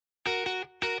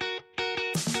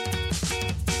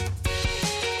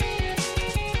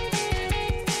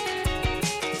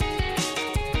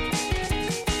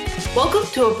Welcome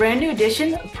to a brand new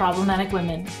edition of Problematic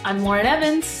Women. I'm Lauren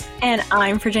Evans. And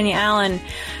I'm Virginia Allen.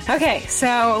 Okay,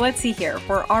 so let's see here.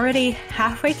 We're already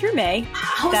halfway through May.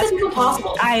 How is that even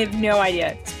possible? I have no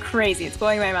idea. It's crazy. It's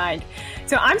blowing my mind.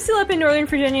 So I'm still up in Northern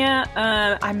Virginia.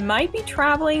 I might be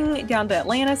traveling down to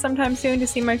Atlanta sometime soon to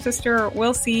see my sister.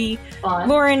 We'll see. Fun.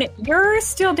 Lauren, you're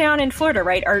still down in Florida,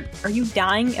 right? Are you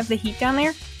dying of the heat down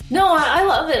there? No, I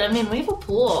love it. I mean, we have a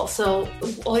pool, so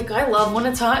I love when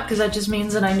it's hot because that just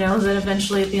means that I know that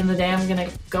eventually at the end of the day I'm going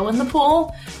to go in the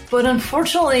pool. But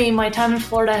unfortunately, my time in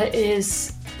Florida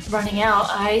is running out.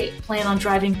 I plan on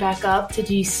driving back up to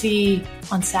DC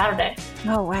on Saturday.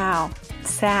 Oh, wow.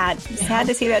 Sad. Sad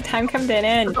to see that time come to an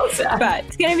end. So sad. But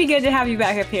it's going to be good to have you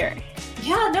back up here.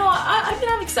 Yeah, no,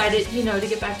 I'm excited, to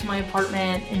get back to my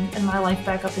apartment and my life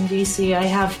back up in DC. I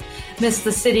have missed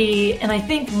the city, and I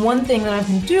think one thing that I've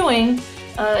been doing,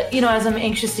 as I'm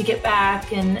anxious to get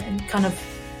back and kind of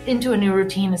into a new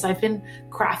routine is I've been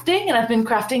crafting, and I've been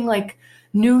crafting like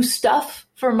new stuff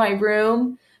for my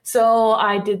room. So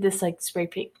I did this like spray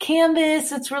paint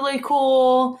canvas. It's really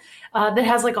cool. That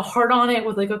has like a heart on it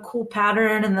with like a cool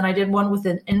pattern. And then I did one with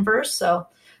an inverse. So,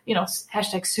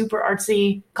 hashtag super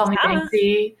artsy, call me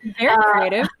Banksy. Very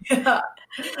creative. Yeah.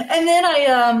 And then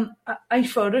I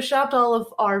photoshopped all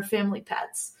of our family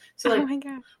pets. So like, oh my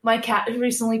God. My cat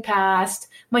recently passed,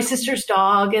 my sister's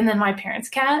dog, and then my parents'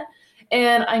 cat.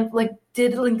 And I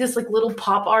did this little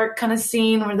pop art kind of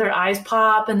scene where their eyes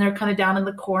pop and they're kind of down in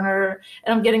the corner,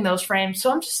 and I'm getting those framed.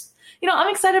 So I'm just, I'm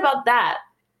excited about that.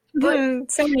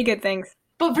 But, so many good things.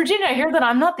 But Virginia, I hear that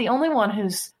I'm not the only one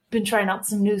who's been trying out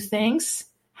some new things.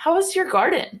 How is your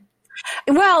garden?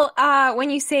 Well,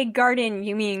 when you say garden,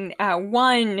 you mean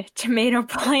one tomato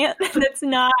plant it's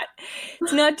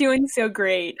not doing so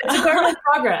great. It's a garden in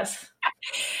progress.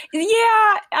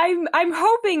 Yeah, I'm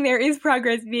hoping there is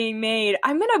progress being made.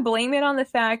 I'm going to blame it on the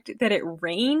fact that it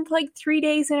rained like 3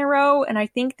 days in a row, and I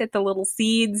think that the little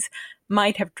seeds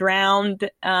might have drowned.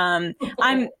 I'm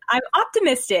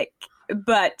optimistic,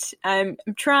 but I'm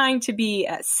trying to be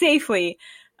safely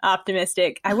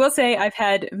optimistic. I will say I've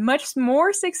had much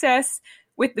more success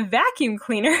with the vacuum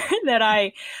cleaner that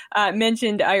I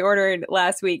mentioned I ordered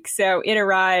last week. So it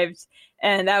arrived,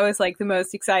 and that was like the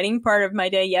most exciting part of my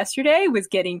day yesterday was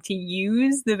getting to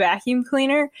use the vacuum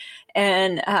cleaner.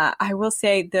 And I will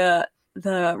say the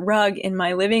rug in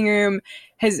my living room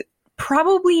has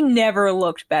probably never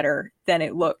looked better than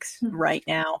it looks right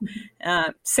now.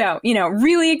 So,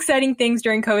 really exciting things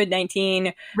during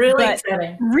COVID-19.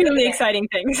 Really exciting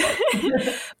things.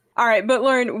 All right. But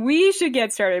Lauren, we should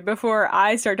get started before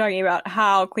I start talking about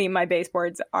how clean my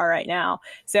baseboards are right now.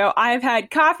 So I've had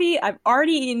coffee. I've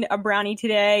already eaten a brownie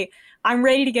today. I'm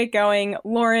ready to get going.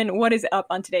 Lauren, what is up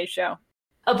on today's show?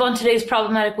 Up on today's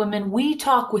Problematic Women, we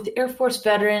talk with Air Force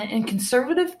veteran and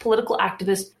conservative political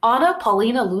activist Ana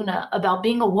Paulina Luna about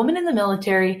being a woman in the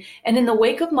military. And in the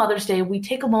wake of Mother's Day, we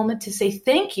take a moment to say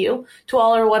thank you to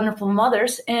all our wonderful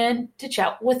mothers and to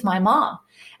chat with my mom.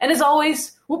 And as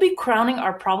always, we'll be crowning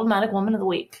our Problematic Woman of the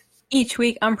Week. Each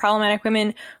week on Problematic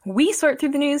Women, we sort through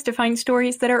the news to find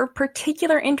stories that are of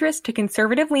particular interest to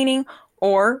conservative-leaning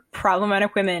or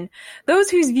problematic women, those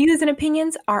whose views and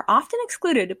opinions are often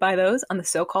excluded by those on the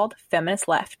so-called feminist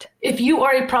left. If you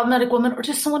are a problematic woman or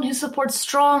just someone who supports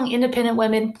strong, independent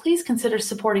women, please consider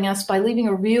supporting us by leaving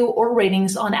a review or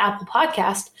ratings on Apple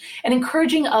Podcast and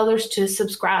encouraging others to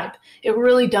subscribe. It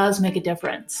really does make a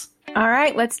difference. All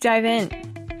right, let's dive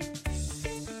in.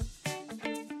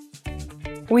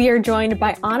 We are joined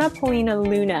by Ana Paulina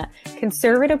Luna,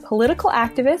 conservative political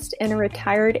activist and a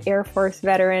retired Air Force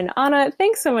veteran. Ana,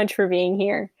 thanks so much for being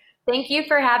here. Thank you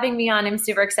for having me on. I'm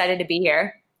super excited to be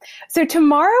here. So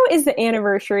tomorrow is the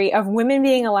anniversary of women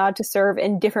being allowed to serve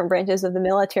in different branches of the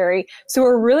military. So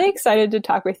we're really excited to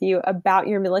talk with you about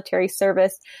your military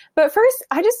service. But first,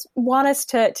 I just want us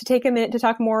to take a minute to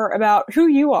talk more about who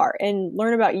you are and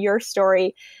learn about your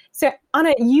story. So,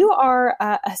 Ana, you are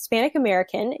a Hispanic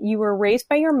American. You were raised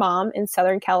by your mom in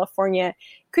Southern California.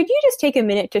 Could you just take a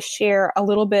minute to share a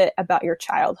little bit about your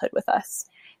childhood with us?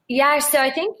 Yeah, so I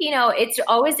think, it's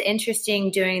always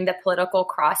interesting doing the political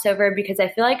crossover because I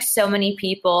feel like so many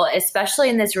people, especially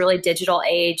in this really digital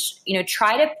age,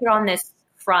 try to put on this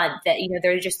front that,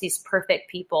 they're just these perfect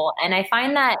people. And I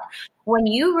find that when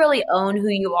you really own who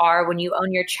you are, when you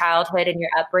own your childhood and your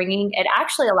upbringing, it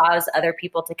actually allows other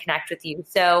people to connect with you.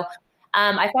 So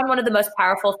I find one of the most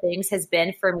powerful things has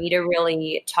been for me to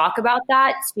really talk about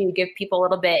that, to give people a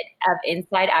little bit of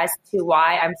insight as to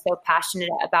why I'm so passionate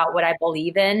about what I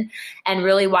believe in and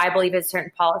really why I believe in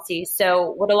certain policies.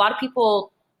 So what a lot of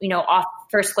people, off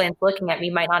first glance looking at me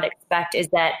might not expect is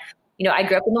that, I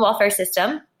grew up in the welfare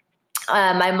system.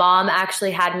 My mom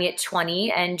actually had me at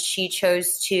 20, and she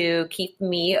chose to keep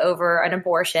me over an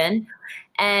abortion.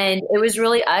 And it was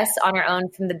really us on our own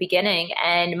from the beginning.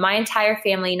 And my entire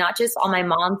family, not just on my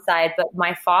mom's side, but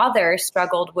my father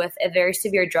struggled with a very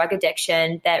severe drug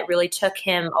addiction that really took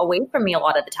him away from me a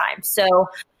lot of the time. So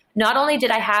not only did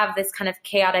I have this kind of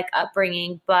chaotic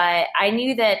upbringing, but I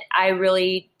knew that I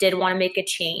really did want to make a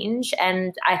change.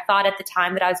 And I thought at the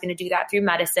time that I was going to do that through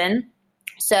medicine.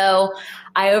 So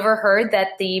I overheard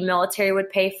that the military would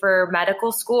pay for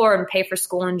medical school and pay for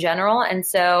school in general. And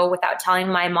so without telling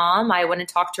my mom, I went and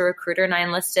talked to a recruiter and I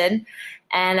enlisted.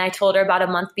 And I told her about a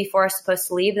month before I was supposed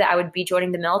to leave that I would be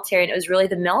joining the military. And it was really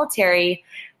the military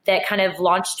that kind of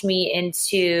launched me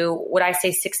into what I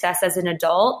say success as an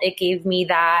adult. It gave me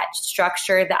that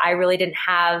structure that I really didn't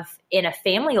have in a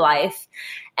family life.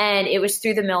 And it was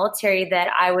through the military that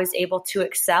I was able to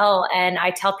excel. And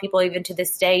I tell people even to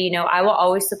this day, you know, I will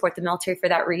always support the military for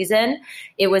that reason.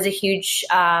 It was a huge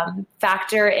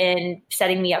factor in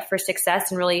setting me up for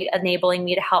success and really enabling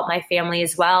me to help my family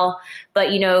as well.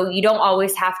 But, you know, you don't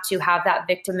always have to have that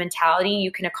victim mentality.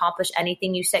 You can accomplish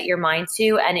anything you set your mind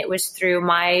to. And it was through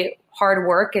my hard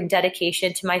work and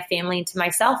dedication to my family and to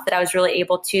myself that I was really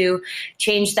able to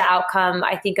change the outcome,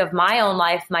 I think, of my own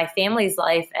life, my family's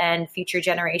life, and future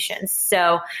generations.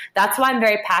 So that's why I'm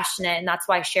very passionate, and that's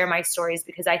why I share my stories,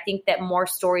 because I think that more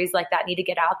stories like that need to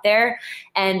get out there.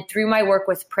 And through my work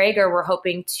with Prager, we're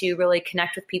hoping to really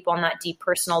connect with people on that deep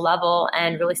personal level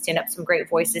and really stand up some great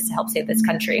voices to help save this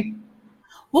country.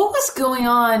 What was going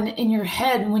on in your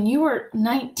head when you were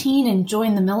 19 and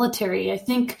joined the military? I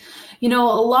think, you know,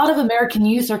 a lot of American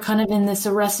youth are kind of in this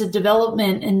arrested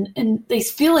development, and they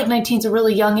feel like 19 is a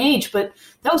really young age, but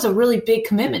that was a really big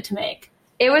commitment to make.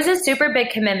 It was a super big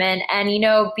commitment. And, you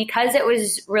know, because it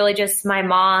was really just my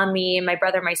mom, me, and my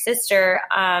brother, my sister,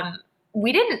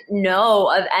 we didn't know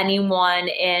of anyone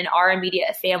in our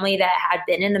immediate family that had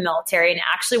been in the military. And it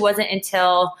actually wasn't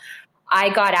until I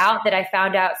got out that I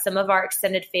found out some of our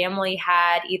extended family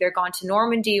had either gone to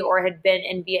Normandy or had been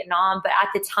in Vietnam. But at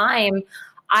the time,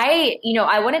 I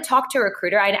went to talk to a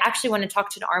recruiter. I actually went to talk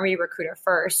to an Army recruiter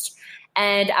first.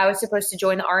 And I was supposed to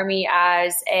join the Army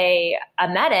as a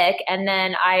medic. And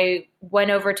then I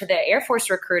went over to the Air Force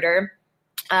recruiter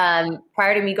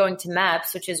prior to me going to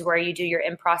MEPS, which is where you do your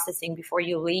in-processing before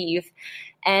you leave.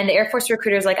 And the Air Force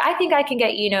recruiter is like, I think I can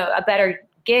get, you know, a better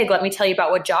gig. Let me tell you about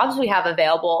what jobs we have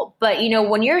available. But, you know,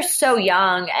 when you're so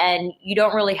young and you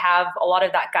don't really have a lot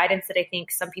of that guidance that I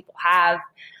think some people have,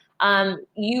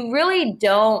 you really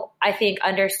don't, I think,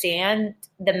 understand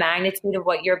the magnitude of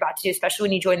what you're about to do, especially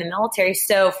when you join the military.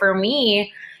 So for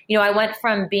me, you know, I went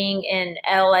from being in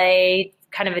LA,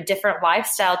 kind of a different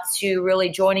lifestyle, to really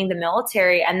joining the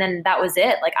military. And then that was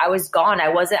it. Like, I was gone. I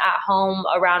wasn't at home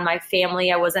around my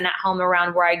family. I wasn't at home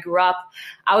around where I grew up.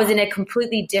 I was in a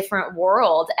completely different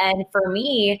world. And for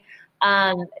me,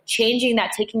 changing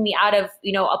that, taking me out of,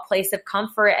 you know, a place of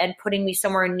comfort and putting me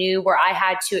somewhere new where I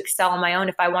had to excel on my own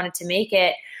if I wanted to make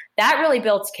it, that really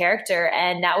builds character.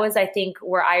 And that was, I think,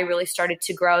 where I really started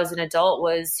to grow as an adult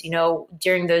was, you know,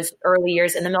 during those early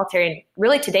years in the military. And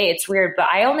really today, it's weird, but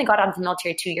I only got out of the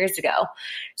military 2 years ago.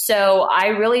 So I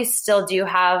really still do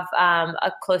have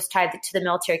a close tie to the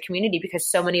military community because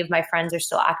so many of my friends are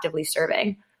still actively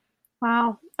serving.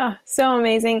 Wow. Oh, so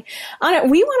amazing. Anna,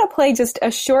 we want to play just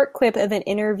a short clip of an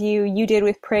interview you did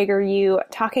with PragerU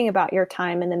talking about your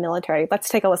time in the military. Let's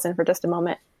take a listen for just a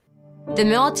moment. The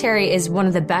military is one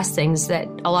of the best things that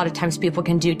a lot of times people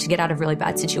can do to get out of really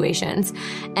bad situations.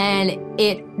 And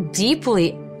it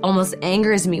deeply almost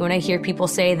angers me when I hear people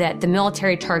say that the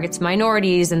military targets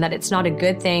minorities and that it's not a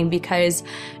good thing, because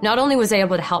not only was I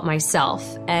able to help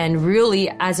myself and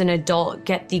really as an adult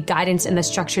get the guidance and the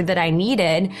structure that I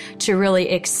needed to really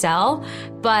excel,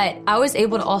 but I was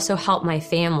able to also help my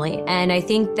family. And I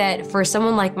think that for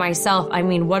someone like myself, I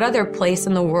mean, what other place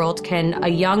in the world can a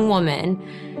young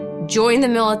woman join the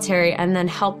military and then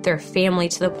help their family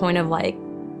to the point of like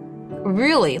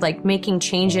really like making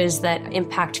changes that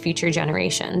impact future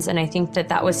generations? And I think that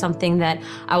that was something that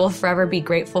I will forever be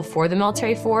grateful for the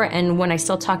military for. And when I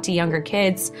still talk to younger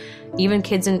kids, even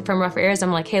kids from rough areas,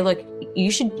 I'm like, hey, look,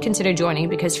 you should consider joining,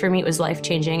 because for me it was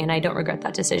life-changing and I don't regret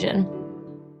that decision.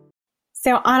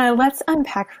 So Anna, let's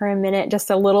unpack for a minute just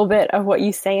a little bit of what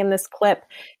you say in this clip.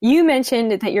 You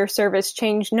mentioned that your service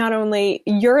changed not only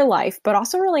your life, but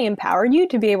also really empowered you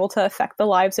to be able to affect the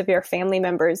lives of your family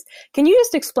members. Can you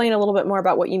just explain a little bit more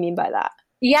about what you mean by that?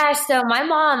 Yeah, so my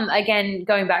mom, again,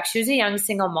 going back, she was a young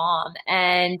single mom.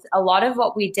 And a lot of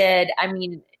what we did, I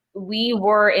mean, we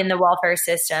were in the welfare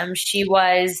system. She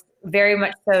was very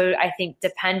much so, I think,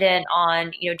 dependent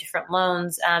on, different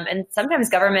loans and sometimes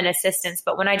government assistance.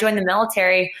 But when I joined the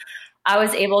military, I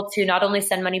was able to not only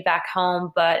send money back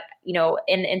home, but, in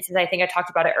the instance, I think I talked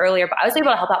about it earlier, but I was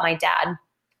able to help out my dad.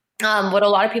 What a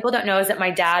lot of people don't know is that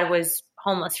my dad was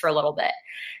homeless for a little bit.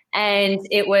 And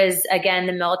it was, again,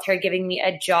 the military giving me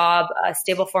a job, a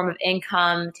stable form of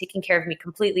income, taking care of me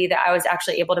completely, that I was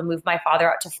actually able to move my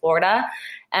father out to Florida,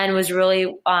 and was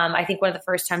really, I think, one of the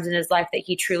first times in his life that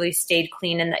he truly stayed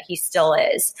clean, and that he still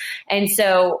is. And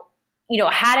so,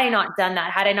 had I not done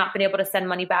that, had I not been able to send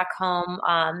money back home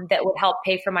that would help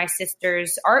pay for my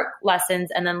sister's art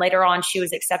lessons, and then later on she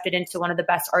was accepted into one of the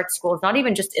best art schools, not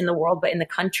even just in the world, but in the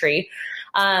country.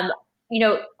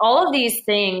 All of these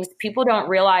things people don't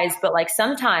realize, but like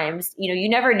sometimes, you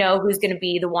never know who's going to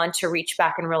be the one to reach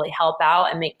back and really help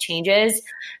out and make changes.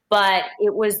 But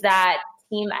it was that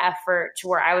team effort to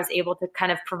where I was able to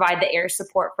kind of provide the air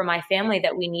support for my family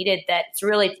that we needed, that's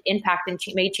really impacted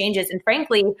and made changes. And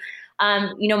frankly,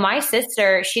 my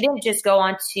sister, she didn't just go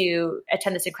on to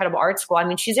attend this incredible art school. I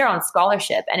mean, she's there on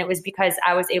scholarship, and it was because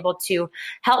I was able to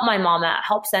help my mom out,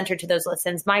 help send her to those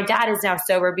lessons. My dad is now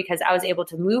sober because I was able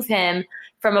to move him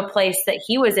from a place that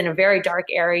he was in a very dark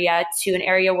area to an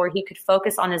area where he could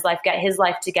focus on his life, get his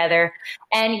life together.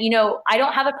 And, I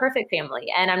don't have a perfect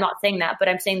family, and I'm not saying that, but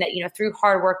I'm saying that, through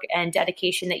hard work and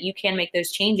dedication, that you can make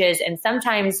those changes. And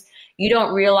sometimes you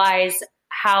don't realize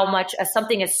how much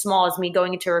something as small as me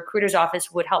going into a recruiter's office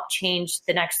would help change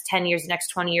the next 10 years, the next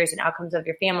 20 years, and outcomes of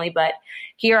your family. But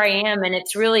here I am, and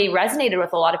it's really resonated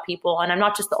with a lot of people, and I'm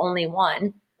not just the only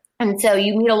one. And so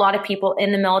you meet a lot of people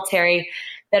in the military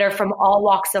that are from all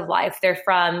walks of life. They're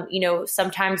from,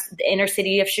 sometimes the inner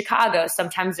city of Chicago.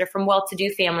 Sometimes they're from well-to-do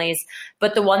families.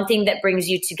 But the one thing that brings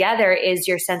you together is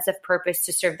your sense of purpose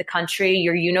to serve the country,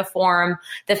 your uniform,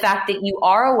 the fact that you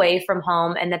are away from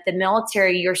home, and that the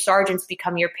military, your sergeants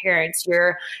become your parents,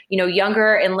 your,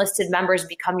 younger enlisted members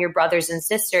become your brothers and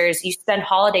sisters. You spend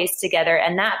holidays together,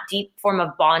 and that deep form of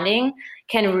bonding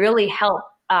can really help.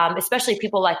 Especially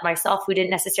people like myself who didn't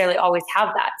necessarily always have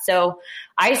that. So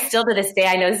I still, to this day,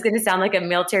 I know this is going to sound like a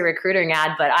military recruiting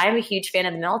ad, but I'm a huge fan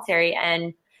of the military.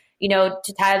 And,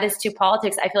 to tie this to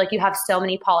politics, I feel like you have so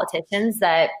many politicians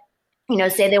that,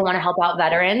 say they want to help out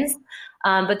veterans,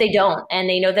 but they don't. And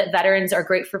they know that veterans are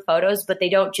great for photos, but they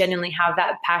don't genuinely have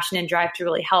that passion and drive to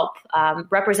really help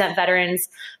represent veterans,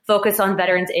 focus on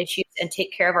veterans issues, and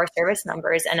take care of our service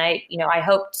members. And I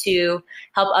hope to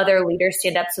help other leaders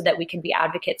stand up so that we can be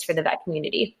advocates for the vet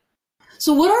community.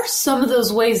 So what are some of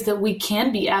those ways that we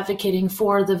can be advocating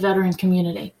for the veteran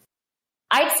community?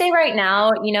 I'd say right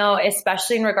now,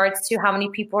 especially in regards to how many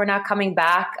people are now coming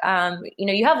back,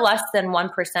 you have less than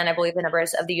 1%, I believe the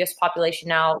numbers of the U.S. population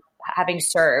now having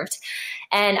served.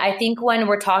 And I think when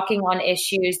we're talking on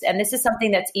issues, and this is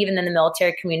something that's even in the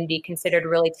military community considered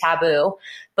really taboo,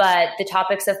 but the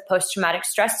topics of post-traumatic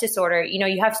stress disorder,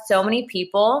 you have so many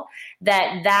people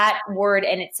that word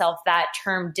in itself, that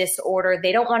term disorder,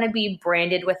 they don't want to be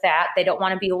branded with that. They don't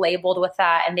want to be labeled with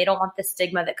that. And they don't want the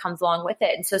stigma that comes along with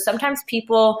it. And so sometimes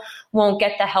people won't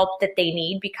get the help that they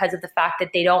need because of the fact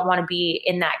that they don't want to be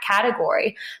in that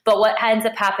category. But what ends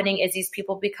up happening is these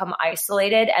people become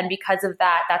isolated. And because of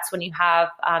that, that's when you have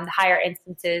the higher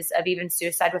instances of even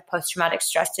suicide with post-traumatic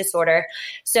stress disorder.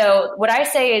 So what I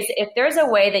say is, if there's a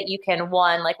way that you can,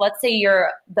 let's say you're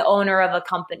the owner of a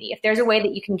company, if there's a way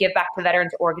that you can give back to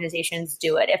veterans organizations,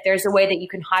 do it. If there's a way that you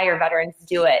can hire veterans,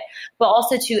 do it. But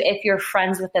also too, if you're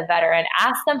friends with a veteran,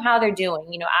 ask them how they're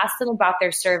doing, ask them about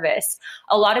their service.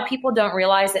 A lot of people don't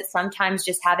realize that sometimes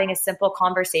just having a simple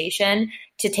conversation,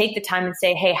 to take the time and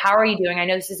say, hey, how are you doing? I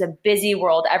know this is a busy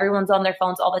world. Everyone's on their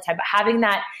phones all the time, but having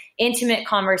that intimate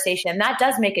conversation, that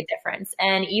does make a difference.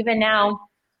 And even now,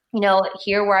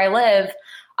 here where I live,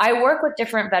 I work with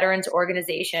different veterans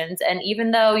organizations. And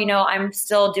even though, I'm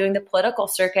still doing the political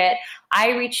circuit,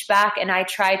 I reach back and I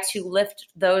try to lift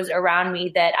those around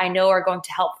me that I know are going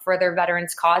to help further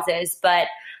veterans causes. But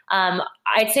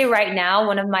I'd say right now,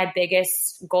 one of my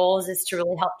biggest goals is to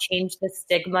really help change the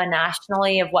stigma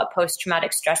nationally of what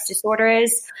post-traumatic stress disorder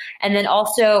is. And then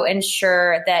also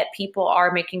ensure that people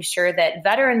are making sure that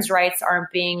veterans' rights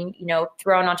aren't being,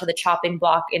 thrown onto the chopping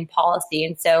block in policy.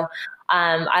 And so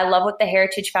I love what the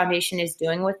Heritage Foundation is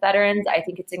doing with veterans. I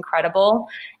think it's incredible.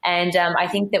 And I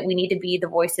think that we need to be the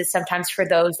voices sometimes for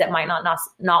those that might not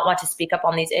want to speak up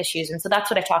on these issues. And so that's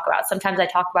what I talk about. Sometimes I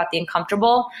talk about the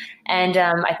uncomfortable, and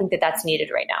I think that that's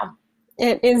needed right now.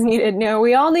 It is needed. No,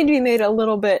 we all need to be made a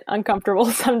little bit uncomfortable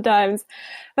sometimes.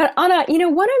 But Anna,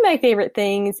 one of my favorite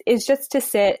things is just to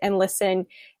sit and listen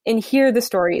and hear the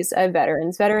stories of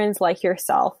veterans like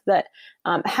yourself that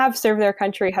have served their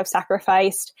country, have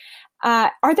sacrificed.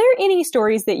 Are there any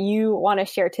stories that you want to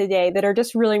share today that are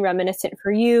just really reminiscent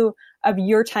for you of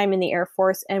your time in the Air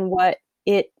Force and what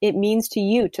it means to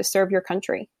you to serve your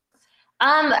country?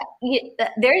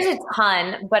 There's a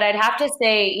ton, but I'd have to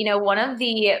say, one of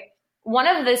the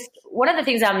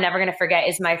things I'm never going to forget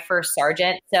is my first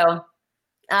sergeant. So,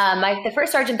 the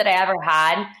first sergeant that I ever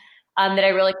had, that I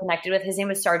really connected with, his name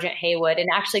was Sergeant Haywood. And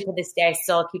actually to this day, I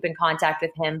still keep in contact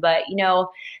with him. But,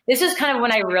 this was kind of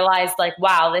when I realized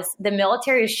wow, the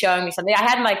military is showing me something. I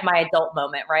had my adult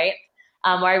moment, right?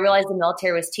 Where I realized the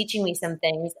military was teaching me some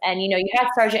things. And, you had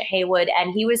Sergeant Haywood,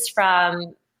 and he was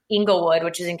from Inglewood,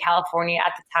 which is in California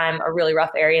at the time, a really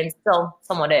rough area, and still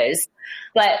somewhat is.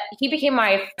 But he became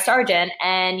my sergeant,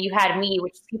 and you had me,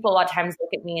 which people a lot of times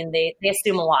look at me and they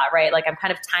assume a lot, right? Like I'm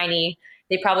kind of tiny.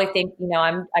 They probably think,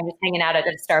 I'm just hanging out at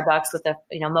a Starbucks with a,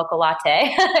 mocha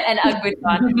latte and Ugg boots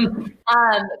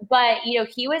on. But,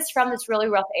 he was from this really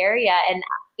rough area, and,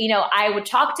 I would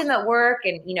talk to him at work,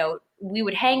 and, we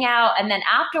would hang out. And then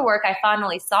after work, I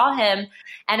finally saw him,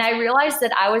 and I realized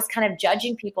that I was kind of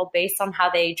judging people based on how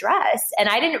they dress. And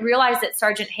I didn't realize that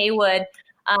Sergeant Haywood,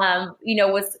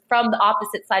 was from the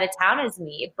opposite side of town as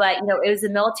me. But, it was a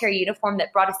military uniform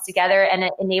that brought us together, and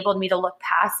it enabled me to look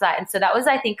past that. And so that was,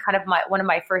 I think, kind of one of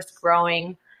my first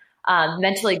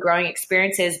mentally growing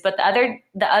experiences. But the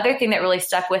other thing that really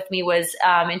stuck with me was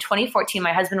in 2014,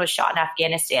 my husband was shot in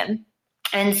Afghanistan.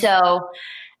 And so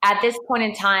at this point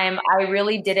in time, I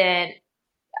really didn't,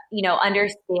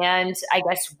 understand, I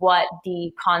guess, what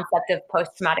the concept of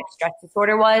post-traumatic stress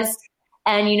disorder was.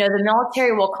 And, the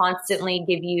military will constantly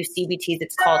give you CBTs.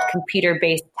 It's called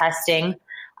computer-based testing.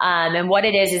 And what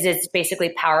it is it's basically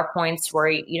PowerPoints where,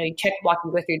 you walk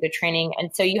you go through the training.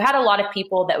 And so you had a lot of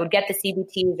people that would get the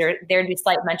CBTs, or there'd be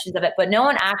slight mentions of it, but no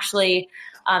one actually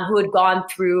who had gone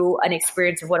through an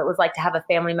experience of what it was like to have a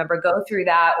family member go through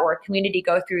that or a community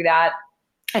go through that.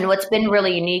 And what's been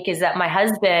really unique is that my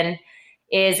husband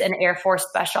is an Air Force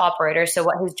special operator. So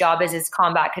what his job is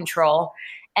combat control.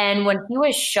 And when he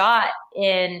was shot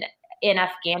in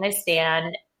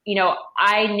Afghanistan,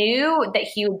 I knew that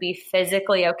he would be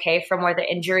physically okay from where the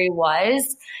injury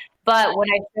was. But when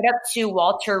I showed up to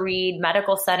Walter Reed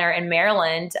Medical Center in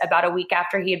Maryland about a week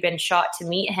after he had been shot to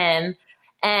meet him,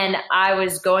 and I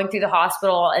was going through the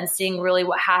hospital and seeing really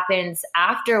what happens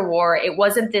after war, it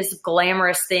wasn't this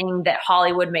glamorous thing that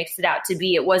Hollywood makes it out to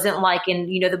be. It wasn't like in,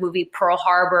 the movie Pearl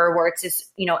Harbor, where it's this,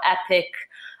 epic,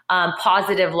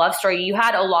 positive love story. You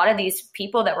had a lot of these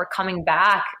people that were coming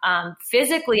back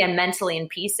physically and mentally in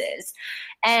pieces.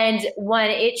 And when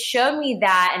it showed me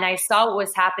that, and I saw what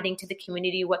was happening to the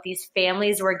community, what these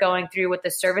families were going through, what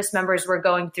the service members were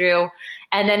going through,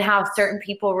 and then how certain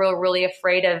people were really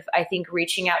afraid of, I think,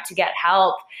 reaching out to get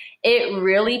help, it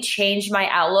really changed my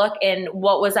outlook in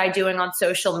what was I doing on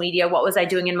social media, what was I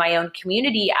doing in my own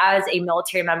community as a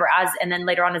military member, and then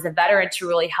later on as a veteran, to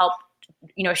really help,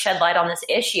 shed light on this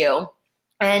issue.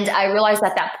 And I realized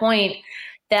at that point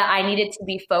that I needed to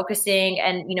be focusing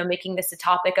and, making this a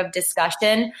topic of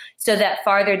discussion so that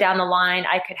farther down the line,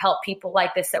 I could help people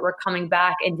like this that were coming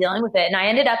back and dealing with it. And I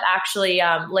ended up actually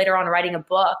later on writing a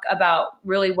book about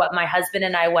really what my husband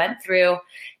and I went through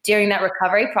during that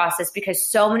recovery process, because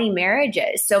so many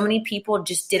marriages, so many people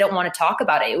just didn't want to talk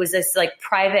about it. It was this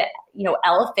private,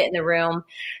 elephant in the room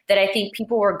that I think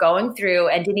people were going through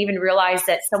and didn't even realize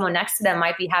that someone next to them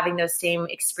might be having those same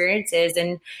experiences.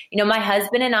 And, my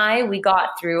husband and I, we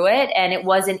got through it, and it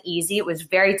wasn't easy. It was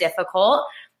very difficult,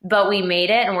 but we made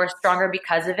it, and we're stronger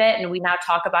because of it. And we now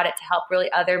talk about it to help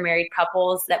really other married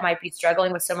couples that might be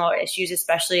struggling with similar issues,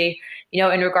 especially,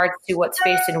 in regards to what's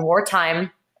faced in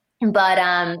wartime. But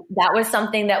that was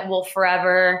something that will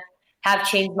forever have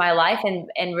changed my life,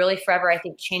 and really forever, I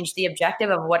think, changed the objective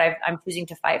of what I'm choosing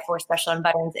to fight for, especially on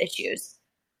veterans issues.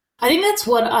 I think that's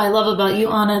what I love about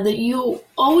you, Anna, that you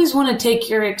always want to take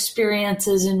your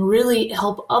experiences and really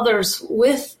help others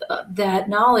with that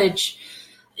knowledge.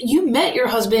 You met your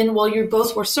husband while you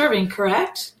both were serving,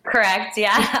 correct? Correct,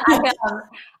 yeah.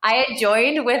 I had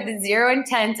joined with zero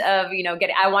intent of,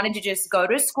 I wanted to just go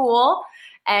to school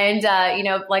and,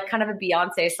 kind of a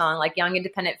Beyonce song, like young,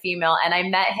 independent female. And I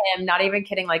met him, not even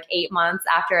kidding, 8 months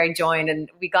after I joined, and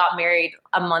we got married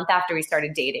a month after we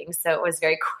started dating. So it was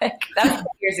very quick. That was 2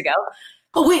 years ago.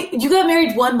 Oh, wait, you got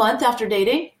married 1 month after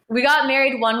dating? We got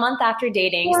married 1 month after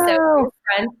dating. Wow. So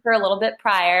friends for a little bit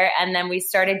prior, and then we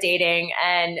started dating.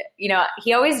 And, you know,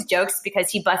 he always jokes because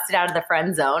he busted out of the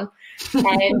friend zone.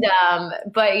 And,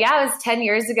 but yeah, it was 10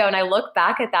 years ago. And I look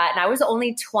back at that, and I was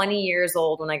only 20 years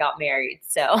old when I got married.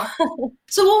 So,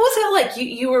 so what was it like?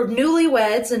 You were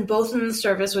newlyweds and both in the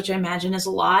service, which I imagine is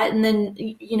a lot. And then,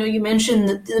 you know, you mentioned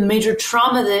the major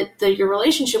trauma that your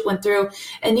relationship went through.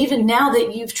 And even now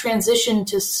that you've transitioned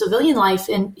to civilian life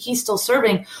and he's still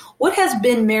serving, what has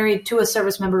being married to a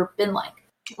service member been like?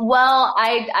 Well,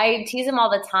 I tease him all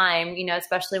the time, you know,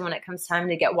 especially when it comes time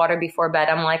to get water before bed.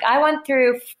 I'm like, I went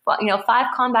through, 5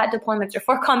 combat deployments or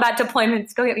 4 combat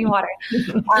deployments. Go get me water.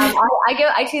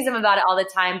 I tease him about it all the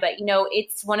time. But, you know,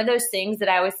 it's one of those things that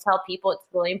I always tell people it's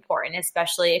really important,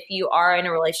 especially if you are in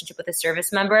a relationship with a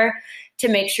service member, to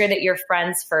make sure that you're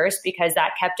friends first, because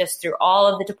that kept us through all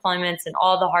of the deployments and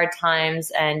all the hard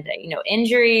times and, you know,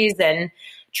 injuries and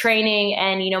training.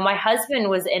 And, you know, my husband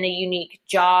was in a unique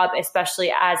job,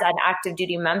 especially as an active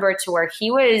duty member, to where he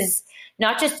was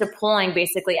not just deploying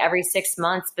basically every 6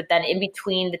 months, but then in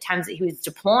between the times that he was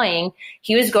deploying,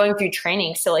 he was going through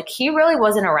training. So like he really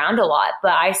wasn't around a lot,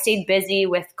 but I stayed busy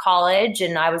with college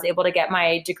and I was able to get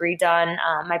my degree done,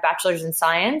 my bachelor's in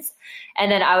science.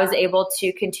 And then I was able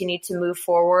to continue to move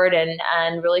forward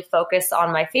and really focus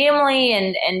on my family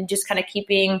and just kind of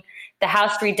keeping the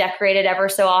house redecorated ever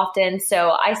so often.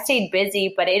 So I stayed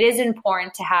busy, but it is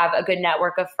important to have a good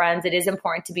network of friends. It is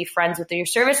important to be friends with your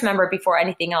service member before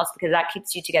anything else, because that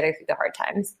keeps you together through the hard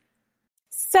times.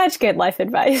 Such good life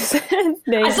advice.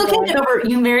 I still can't get over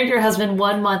you married your husband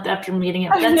 1 month after meeting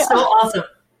him. That's so awesome.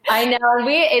 I know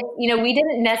we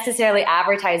didn't necessarily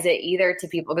advertise it either to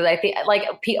people, because I think like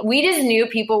we just knew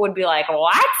people would be like,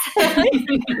 what?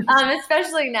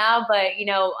 Especially now. But, you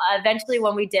know, eventually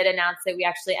when we did announce it, we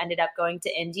actually ended up going to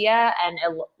India and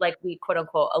like we quote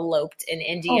unquote eloped in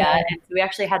India. Oh. And we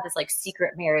actually had this like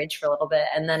secret marriage for a little bit,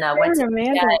 and then went to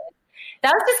India.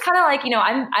 That was just kind of like, you know,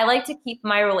 I like to keep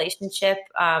my relationship,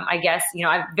 I guess, you know,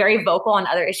 I'm very vocal on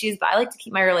other issues, but I like to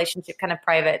keep my relationship kind of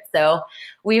private. So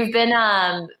we've been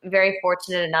very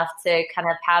fortunate enough to kind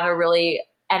of have a really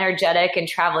energetic and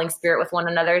traveling spirit with one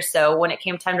another. So when it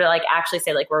came time to like actually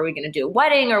say like, were we going to do a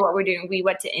wedding or what we're doing, we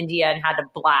went to India and had a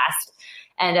blast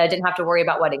and didn't have to worry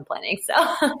about wedding planning.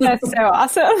 So that's so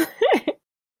awesome.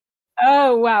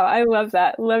 Oh, wow. I love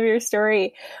that. Love your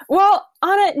story. Well,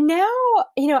 Anna, now,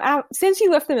 you know, since you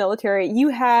left the military, you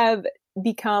have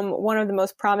become one of the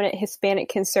most prominent Hispanic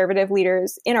conservative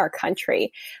leaders in our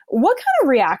country. What kind of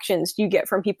reactions do you get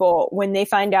from people when they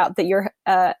find out that you're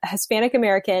Hispanic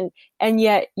American and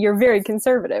yet you're very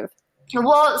conservative?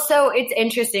 Well, so it's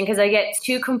interesting because I get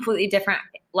 2 completely different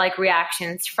like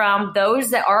reactions from those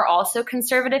that are also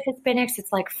conservative Hispanics.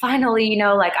 It's like, finally, you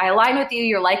know, like I align with you,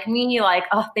 you're like me, you're like,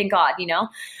 oh, thank God, you know.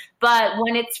 But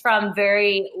when it's from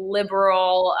very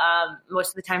liberal, most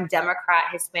of the time Democrat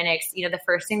Hispanics, you know, the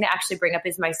first thing they actually bring up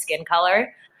is my skin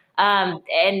color.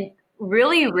 And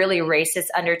really, really racist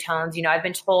undertones. You know, I've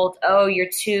been told, oh, you're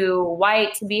too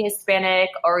white to be Hispanic,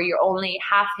 or you're only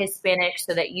half Hispanic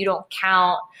so that you don't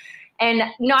count. And,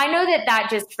 you know, I know that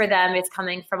just for them is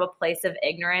coming from a place of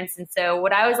ignorance. And so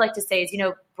what I always like to say is, you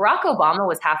know, Barack Obama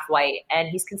was half white and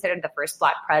he's considered the first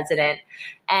Black president.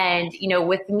 And, you know,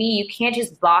 with me, you can't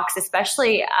just box,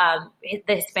 especially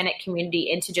the Hispanic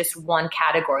community, into just one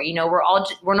category. You know,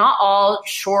 we're not all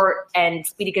short and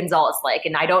Speedy Gonzalez like,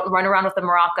 and I don't run around with a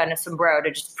maraca and a sombrero to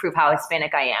just prove how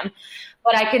Hispanic I am.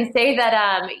 But I can say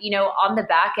that, you know, on the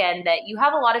back end, that you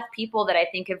have a lot of people that I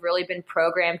think have really been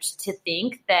programmed to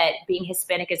think that being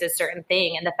Hispanic is a certain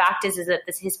thing. And the fact is that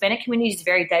this Hispanic community is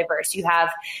very diverse. You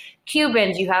have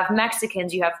Cubans, you have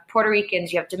Mexicans, you have Puerto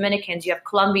Ricans, you have Dominicans, you have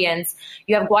Colombians,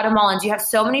 you have Guatemalans, you have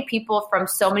so many people from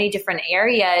so many different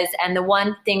areas. And the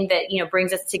one thing that, you know,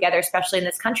 brings us together, especially in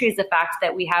this country, is the fact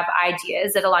that we have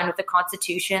ideas that align with the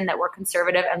Constitution, that we're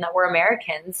conservative, and that we're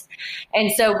Americans.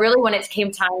 And so really when it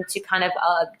came time to kind of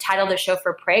title the show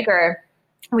for Prager,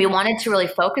 we wanted to really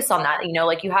focus on that. You know,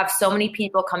 like you have so many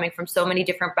people coming from so many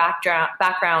different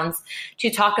backgrounds to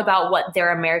talk about what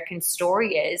their American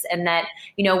story is, and that,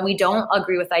 you know, we don't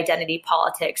agree with identity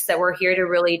politics, that we're here to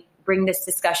really bring this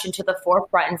discussion to the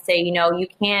forefront and say, you know, you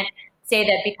can't say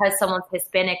that because someone's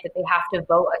Hispanic that they have to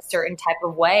vote a certain type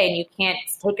of way, and you can't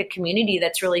take a community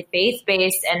that's really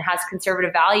faith-based and has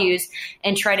conservative values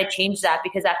and try to change that,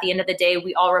 because at the end of the day,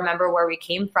 we all remember where we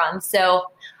came from. So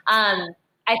I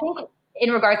think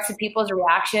in regards to people's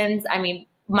reactions, I mean,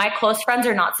 my close friends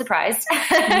are not surprised.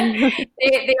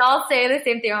 They all say the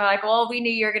same thing. We're like, well, we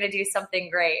knew you were going to do something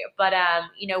great. But,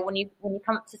 you know, when you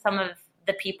come to some of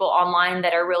the people online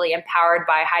that are really empowered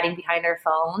by hiding behind their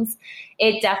phones,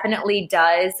 it definitely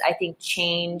does, I think,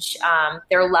 change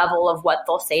their level of what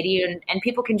they'll say to you. And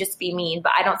people can just be mean,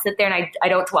 but I don't sit there and I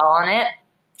don't dwell on it.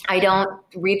 I don't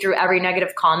read through every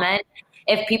negative comment.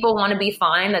 If people want to be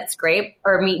fine, that's great,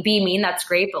 or be mean, that's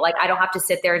great. But like, I don't have to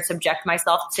sit there and subject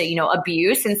myself to,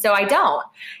 abuse. And so I don't.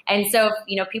 And so,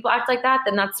 if people act like that,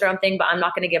 then that's their own thing, but I'm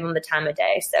not going to give them the time of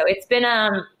day. So it's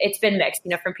been mixed,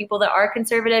 from people that are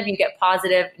conservative, you get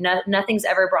positive. Nothing's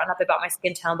ever brought up about my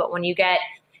skin tone. But when you get,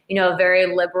 a very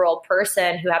liberal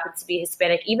person who happens to be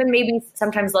Hispanic, even maybe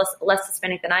sometimes less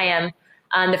Hispanic than I am,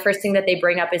 the first thing that they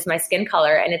bring up is my skin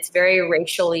color, and it's very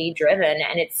racially driven,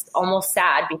 and it's almost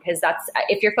sad because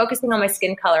if you're focusing on my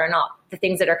skin color and not the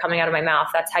things that are coming out of my mouth,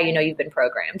 that's how you know you've been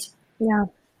programmed. Yeah.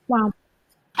 Wow.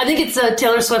 I think it's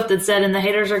Taylor Swift that said, and the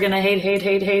haters are going to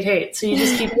hate. So you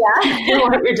just keep doing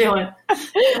what you're doing.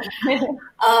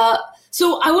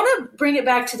 So I want to bring it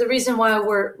back to the reason why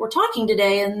we're talking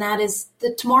today, and that is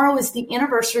that tomorrow is the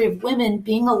anniversary of women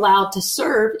being allowed to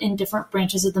serve in different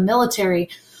branches of the military.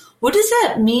 What does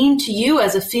that mean to you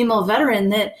as a female veteran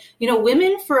that,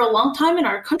 women for a long time in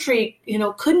our country,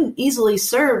 couldn't easily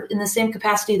serve in the same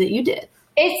capacity that you did?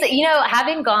 It's,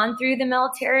 having gone through the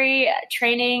military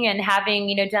training and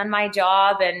having, done my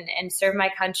job and served my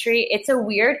country, it's a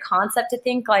weird concept to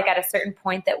think like at a certain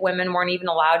point that women weren't even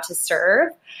allowed to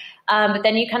serve. But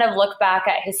then you kind of look back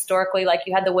at historically, like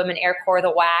you had the Women Air Corps,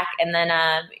 the WAC, and then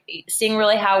seeing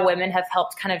really how women have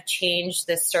helped kind of change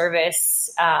the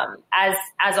service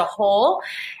as a whole.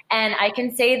 And I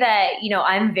can say that,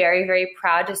 I'm very, very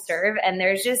proud to serve. And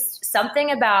there's just something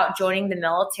about joining the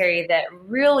military that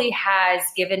really has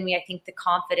given me, I think, the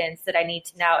confidence that I need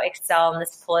to now excel in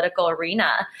this political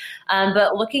arena.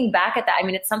 But looking back at that,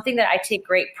 it's something that I take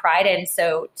great pride in.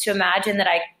 So to imagine that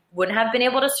I wouldn't have been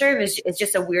able to serve is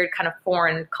just a weird kind of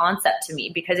foreign concept to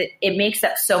me because it makes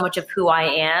up so much of who I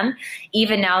am,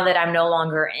 even now that I'm no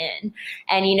longer in.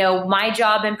 And, my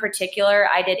job in particular,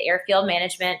 I did airfield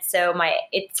management. So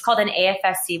it's called an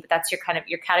AFSC, but that's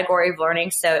your category of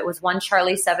learning. So it was 1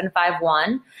 Charlie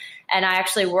 751. And I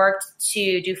actually worked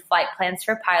to do flight plans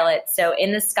for pilots. So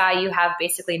in the sky, you have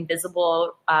basically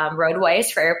invisible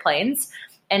roadways for airplanes.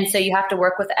 And so you have to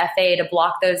work with FAA to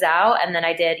block those out. And then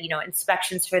I did,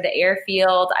 inspections for the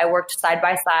airfield. I worked side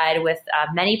by side with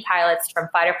many pilots, from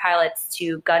fighter pilots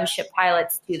to gunship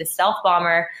pilots to the stealth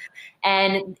bomber.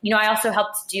 And, I also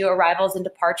helped do arrivals and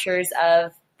departures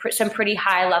of some pretty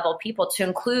high level people, to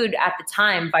include at the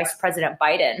time Vice President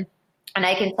Biden. And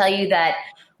I can tell you that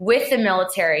with the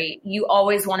military, you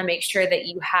always want to make sure that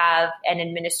you have an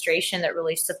administration that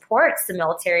really supports the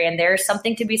military. And there's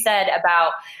something to be said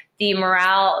about the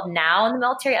morale now in the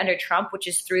military under Trump, which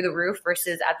is through the roof,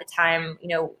 versus at the time,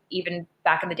 even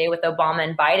back in the day with Obama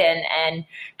and Biden. And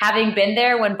having been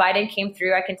there when Biden came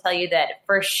through, I can tell you that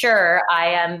for sure, I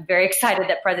am very excited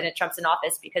that President Trump's in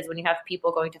office, because when you have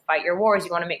people going to fight your wars,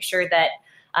 you want to make sure that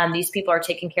these people are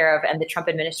taken care of. And the Trump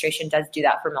administration does do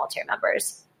that for military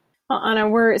members. Well, Anna,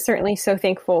 we're certainly so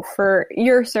thankful for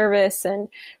your service and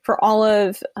for all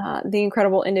of the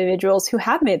incredible individuals who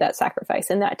have made that sacrifice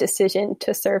and that decision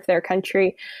to serve their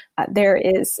country. There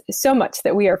is so much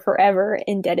that we are forever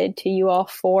indebted to you all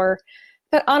for.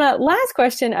 But Anna, last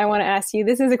question I want to ask you.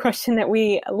 This is a question that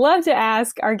we love to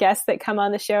ask our guests that come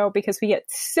on the show because we get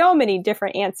so many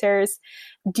different answers.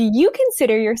 Do you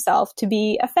consider yourself to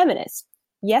be a feminist?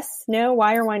 Yes, no,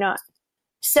 why, or why not?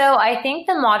 So I think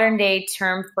the modern day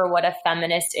term for what a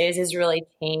feminist is really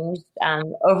changed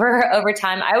over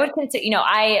time. I would consider,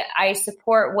 I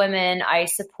support women. I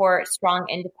support strong,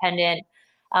 independent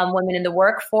women in the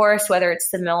workforce, whether it's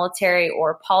the military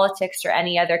or politics or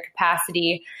any other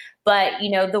capacity. But,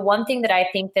 the one thing that I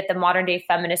think that the modern day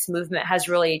feminist movement has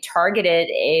really targeted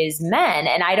is men.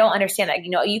 And I don't understand that.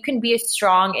 You can be a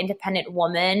strong, independent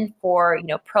woman for,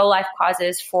 pro-life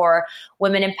causes, for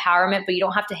women empowerment, but you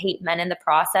don't have to hate men in the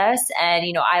process. And,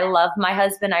 I love my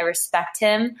husband. I respect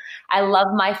him. I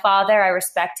love my father. I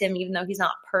respect him, even though he's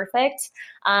not perfect.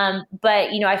 But,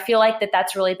 I feel like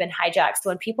that's really been hijacked.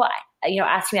 So when people,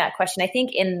 ask me that question, I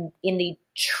think in the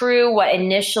true, what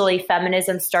initially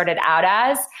feminism started out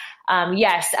as,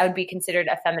 yes, I would be considered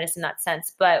a feminist in that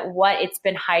sense. But what it's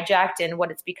been hijacked and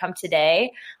what it's become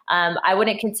today, I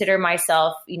wouldn't consider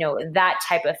myself, that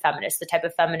type of feminist, the type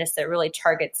of feminist that really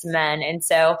targets men. And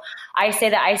so I say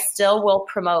that I still will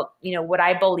promote, what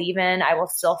I believe in. I will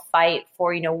still fight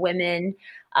for, women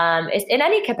in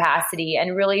any capacity,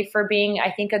 and really for being,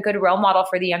 I think, a good role model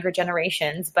for the younger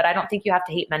generations. But I don't think you have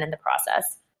to hate men in the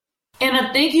process.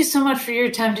 Anna, thank you so much for your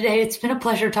time today. It's been a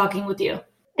pleasure talking with you.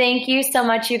 Thank you so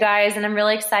much, you guys. And I'm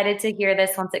really excited to hear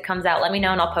this once it comes out. Let me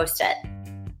know and I'll post it.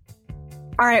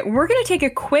 All right, we're going to take a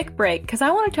quick break because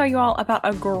I want to tell you all about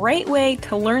a great way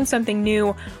to learn something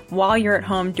new while you're at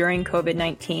home during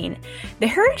COVID-19. The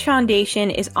Heritage Foundation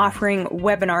is offering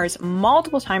webinars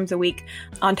multiple times a week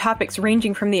on topics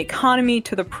ranging from the economy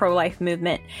to the pro-life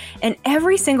movement. And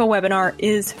every single webinar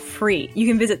is free. You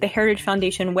can visit the Heritage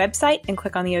Foundation website and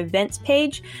click on the events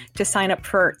page to sign up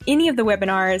for any of the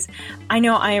webinars. I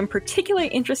know I am particularly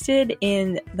interested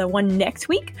in the one next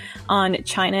week on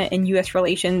China and U.S.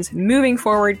 relations moving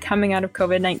forward coming out of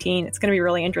COVID-19. It's going to be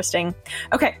really interesting.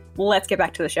 Okay, let's get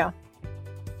back to the show.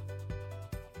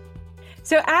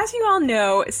 So as you all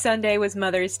know, Sunday was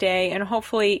Mother's Day, and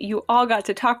hopefully you all got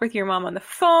to talk with your mom on the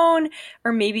phone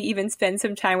or maybe even spend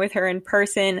some time with her in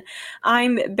person.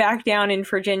 I'm back down in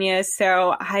Virginia,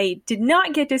 so I did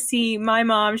not get to see my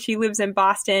mom. She lives in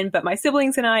Boston, but my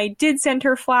siblings and I did send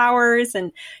her flowers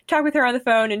and talk with her on the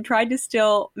phone and tried to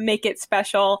still make it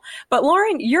special. But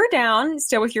Lauren, you're down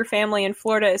still with your family in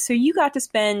Florida, so you got to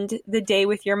spend the day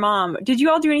with your mom. Did you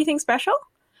all do anything special?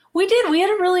 We did. We had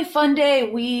a really fun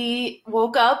day. We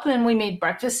woke up and we made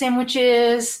breakfast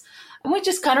sandwiches and we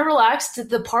just kind of relaxed.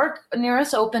 The park near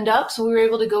us opened up, so we were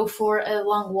able to go for a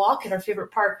long walk at our favorite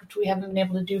park, which we haven't been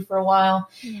able to do for a while.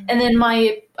 Mm-hmm. And then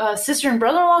my sister and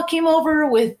brother-in-law came over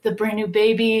with the brand new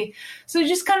baby. So we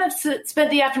just kind of spent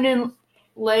the afternoon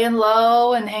laying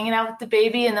low and hanging out with the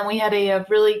baby. And then we had a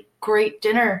really great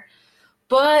dinner.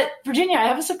 But Virginia, I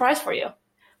have a surprise for you.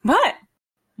 What?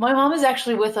 My mom is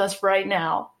actually with us right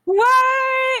now.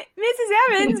 What? Mrs.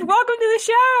 Evans, welcome to the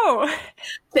show.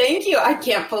 Thank you. I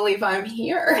can't believe I'm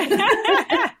here.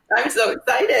 I'm so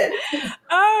excited.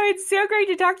 Oh, it's so great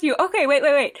to talk to you. Okay,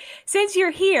 wait. Since you're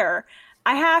here,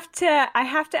 I have to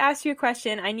ask you a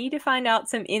question. I need to find out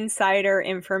some insider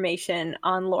information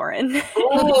on Lauren.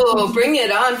 Oh, bring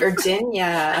it on,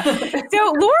 Virginia.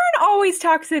 So Lauren always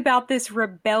talks about this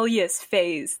rebellious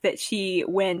phase that she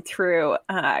went through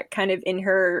kind of in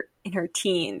her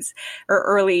teens or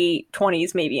early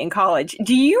 20s, maybe in college.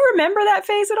 Do you remember that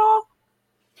phase at all?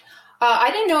 I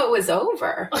didn't know it was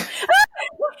over.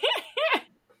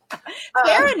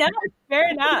 Fair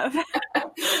enough.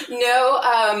 No,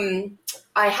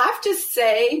 I have to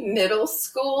say middle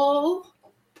school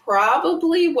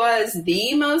probably was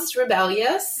the most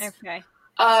rebellious. Okay.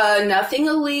 Nothing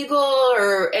illegal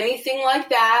or anything like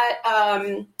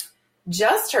that.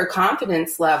 Just her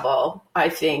confidence level, I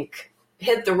think,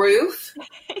 hit the roof.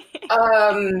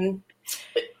 I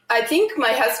think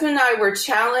my husband and I were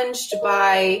challenged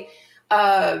by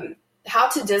how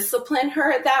to discipline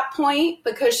her at that point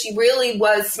because she really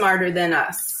was smarter than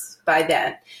us by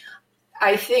then.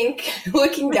 I think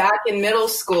looking back in middle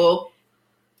school,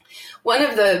 one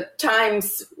of the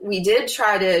times we did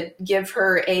try to give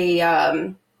her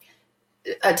a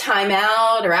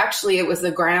timeout, or actually it was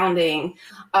a grounding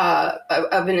of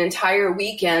an entire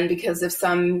weekend because of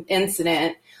some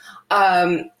incident.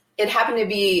 It happened to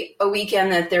be a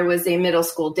weekend that there was a middle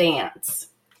school dance.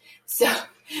 So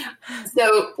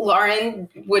Lauren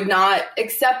would not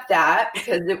accept that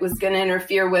because it was going to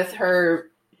interfere with her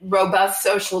robust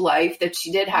social life that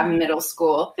she did have in middle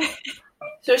school.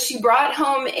 So she brought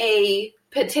home a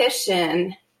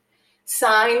petition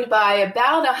signed by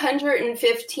about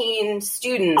 115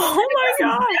 students. Oh my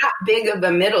God. That big of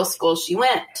a middle school she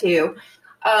went to.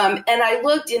 And I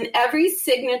looked, and every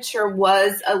signature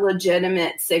was a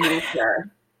legitimate signature.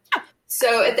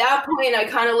 So at that point, I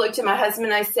kind of looked at my husband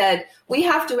and I said, we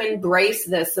have to embrace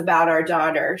this about our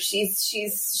daughter.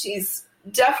 She's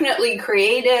definitely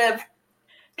creative.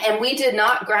 And we did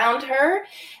not ground her,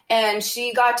 and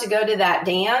she got to go to that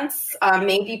dance.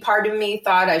 Maybe part of me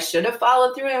thought I should have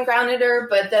followed through and grounded her,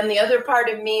 but then the other part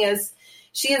of me is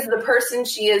she is the person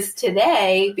she is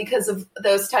today because of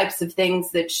those types of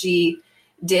things that she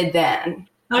did then.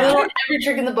 I learned every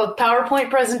trick in the book: PowerPoint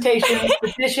presentations,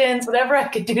 petitions, whatever I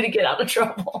could do to get out of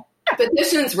trouble.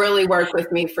 Petitions really work with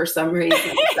me for some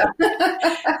reason. So.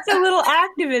 It's a little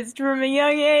activist from a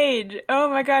young age. Oh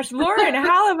my gosh. Lauren,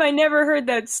 how have I never heard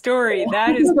that story?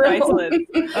 That is priceless.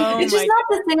 Oh, it's just not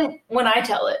the same when I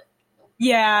tell it.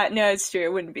 Yeah, no, it's true.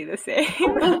 It wouldn't be the same.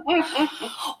 Well,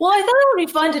 I thought it would be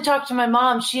fun to talk to my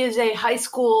mom. She is a high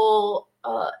school,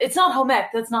 it's not home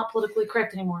ec. That's not politically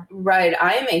correct anymore. Right.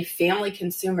 I am a family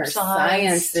consumer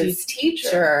sciences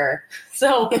teacher.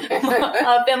 So,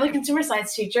 family consumer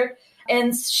science teacher.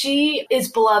 And she is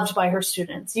beloved by her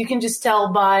students. You can just tell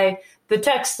by the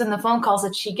texts and the phone calls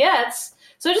that she gets.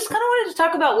 So I just kind of wanted to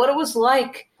talk about what it was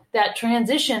like, that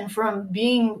transition from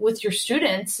being with your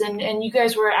students. And you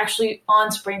guys were actually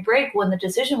on spring break when the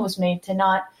decision was made to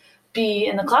not be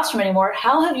in the classroom anymore.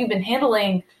 How have you been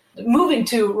handling moving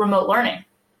to remote learning?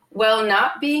 Well,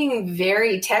 not being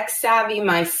very tech savvy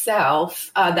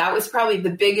myself, that was probably the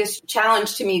biggest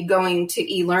challenge to me going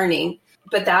to e-learning.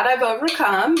 But that I've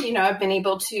overcome. I've been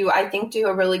able to, I think, do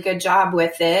a really good job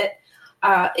with it.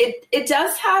 It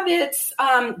does have its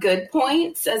good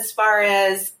points as far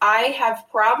as I have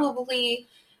probably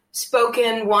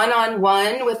spoken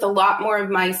one-on-one with a lot more of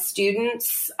my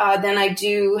students than I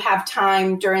do have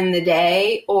time during the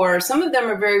day, or some of them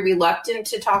are very reluctant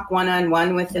to talk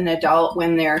one-on-one with an adult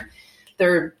when their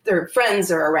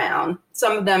friends are around.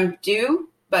 Some of them do,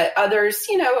 but others,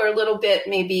 are a little bit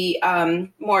maybe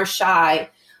more shy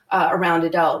around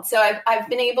adults. So I've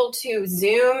been able to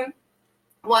Zoom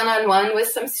one-on-one with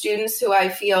some students who I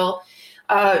feel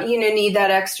need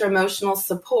that extra emotional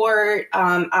support.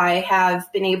 I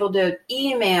have been able to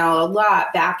email a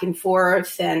lot back and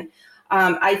forth. And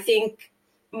I think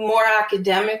more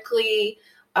academically,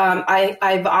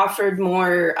 I've offered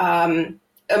more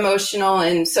emotional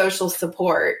and social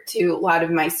support to a lot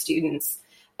of my students,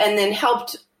 and then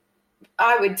helped,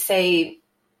 I would say,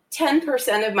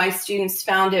 10% of my students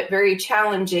found it very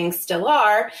challenging, still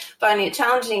are, finding it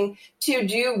challenging to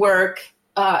do work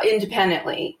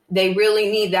independently. They really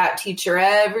need that teacher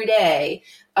every day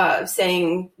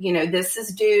saying, this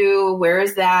is due, where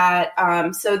is that?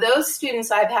 So those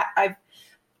students, I've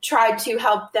tried to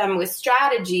help them with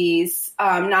strategies,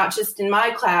 not just in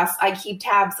my class. I keep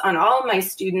tabs on all of my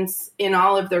students in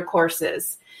all of their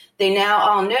courses. They now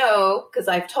all know, because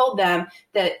I've told them,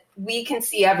 that we can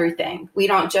see everything. We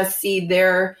don't just see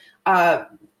their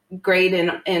grade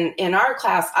in our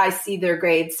class. I see their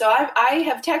grade. So I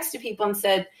have texted people and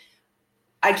said,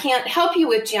 I can't help you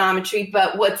with geometry,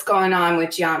 but what's going on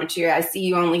with geometry? I see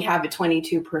you only have a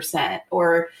 22%.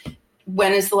 Or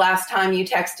when is the last time you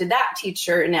texted that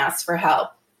teacher and asked for help?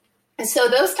 And so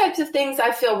those types of things,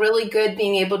 I feel really good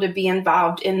being able to be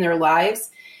involved in their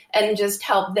lives and just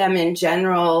help them in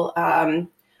general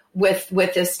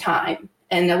with this time.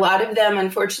 And a lot of them,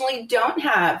 unfortunately, don't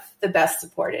have the best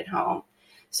support at home.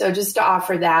 So just to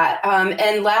offer that.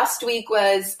 And last week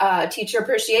was Teacher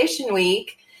Appreciation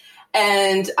Week,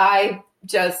 and I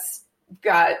just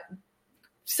got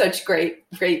such great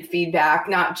feedback,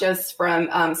 not just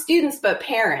from students, but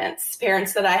parents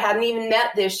that I hadn't even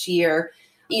met this year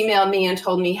emailed me and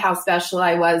told me how special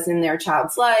I was in their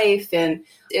child's life. And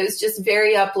it was just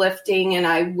very uplifting, and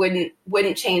I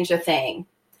wouldn't change a thing.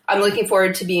 I'm looking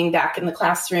forward to being back in the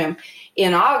classroom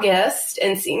in August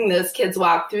and seeing those kids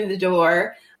walk through the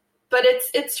door. But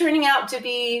it's turning out to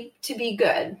be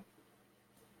good.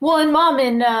 Well, and Mom,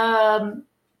 in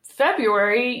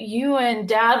February, you and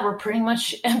Dad were pretty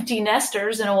much empty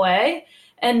nesters in a way.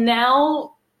 And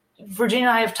now Virginia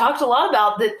and I have talked a lot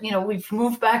about that, we've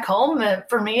moved back home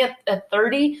for me at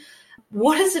 30.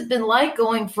 What has it been like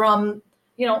going from,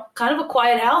 kind of a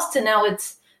quiet house to now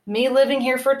it's me living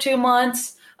here for 2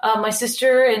 months, my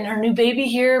sister and her new baby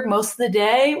here most of the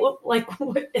day?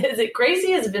 Is it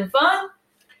crazy? Has it been fun?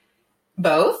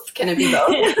 Both. Can it be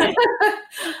both?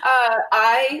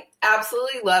 I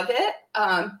absolutely love it.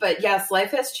 But yes, life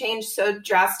has changed so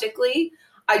drastically.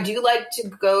 I do like to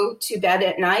go to bed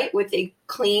at night with a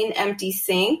clean, empty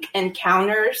sink and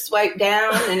counter swiped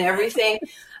down and everything.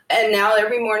 And now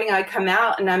every morning I come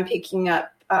out and I'm picking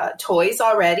up toys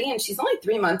already. And she's only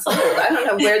 3 months old. I don't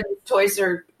know where these toys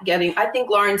are getting. I think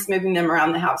Lauren's moving them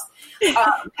around the house.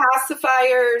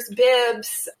 Pacifiers,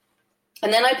 bibs.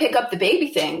 And then I pick up the baby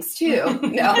things too.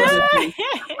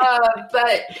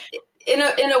 But in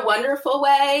a wonderful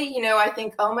way, I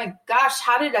think, oh my gosh,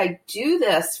 how did I do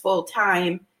this full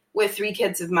time with 3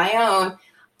 kids of my own?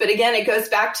 But again, it goes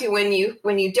back to when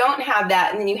you don't have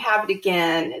that and then you have it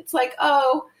again. It's like,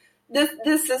 oh, this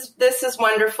is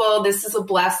wonderful. This is a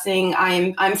blessing.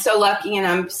 I'm so lucky, and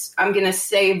I'm going to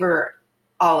savor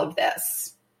all of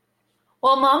this.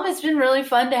 Well, Mom, it's been really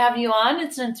fun to have you on.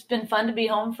 It's been fun to be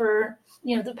home for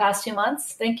the past 2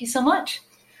 months. Thank you so much.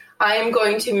 I am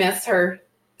going to miss her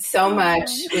so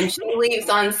much. When she leaves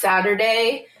on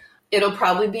Saturday, it'll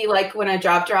probably be like when I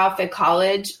dropped her off at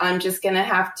college. I'm just going to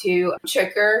have to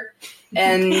trick her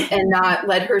and not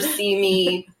let her see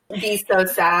me be so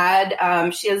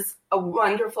sad. She has a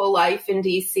wonderful life in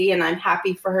DC, and I'm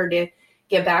happy for her to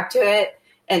get back to it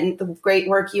and the great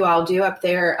work you all do up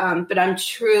there. But I'm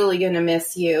truly going to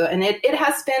miss you. And it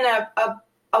has been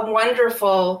a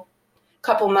wonderful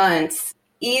couple months.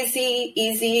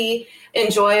 Easy,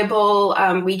 enjoyable.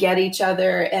 We get each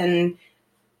other, and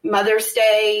Mother's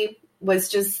Day was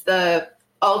just the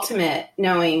ultimate,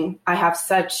 knowing I have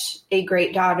such a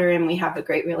great daughter and we have a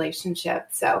great relationship.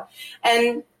 So,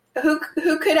 and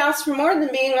who could ask for more than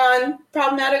being on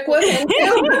Problematic Women?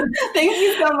 Thank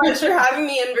you so much for having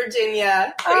me in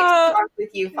Virginia. Great to talk with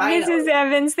you finally. Mrs.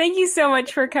 Evans, thank you so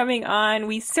much for coming on.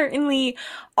 We certainly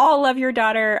all love your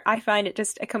daughter. I find it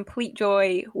just a complete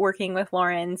joy working with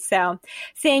Lauren. So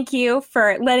thank you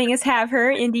for letting us have her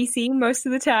in DC most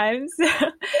of the times.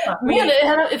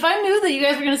 If I knew that you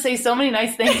guys were going to say so many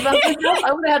nice things about myself,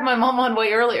 I would have had my mom on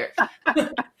way earlier.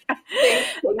 Thank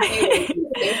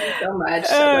you so much.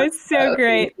 Oh, it's so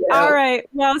great. All right.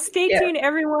 Well, stay tuned,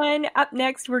 everyone. Up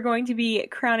next, we're going to be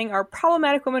crowning our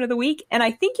Problematic Woman of the Week. And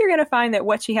I think you're going to find that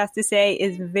what she has to say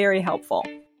is very helpful.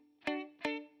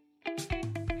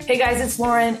 Hey guys, it's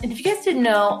Lauren. And if you guys didn't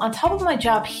know, on top of my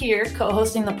job here,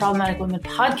 co-hosting the Problematic Women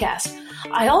podcast,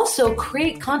 I also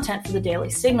create content for the Daily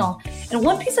Signal. And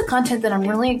one piece of content that I'm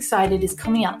really excited is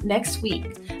coming out next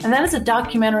week. And that is a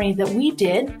documentary that we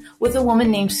did with a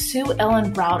woman named Sue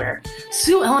Ellen Browder.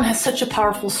 Sue Ellen has such a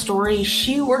powerful story.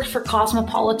 She worked for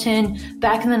Cosmopolitan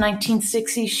back in the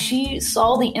 1960s. She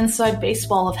saw the inside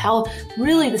baseball of how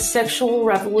really the sexual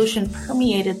revolution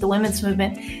permeated the women's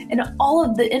movement and all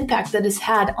of the impact that it's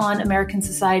had on American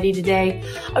society today.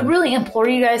 I really implore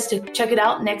you guys to check it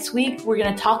out next week. We're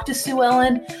going to talk to Sue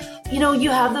Ellen. You know,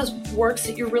 you have those works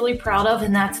that you're really proud of,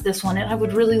 and that's this one. And I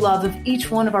would really love if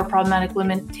each one of our problematic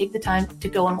women take the time to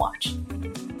go and watch.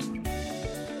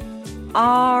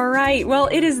 All right. Well,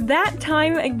 it is that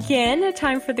time again,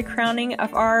 time for the crowning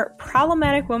of our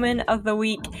Problematic Woman of the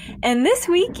Week. And this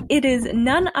week, it is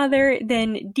none other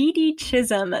than Dee Dee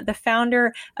Chisholm, the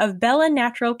founder of Bella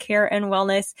Natural Care and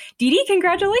Wellness. Dee Dee,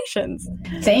 congratulations.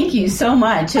 Thank you so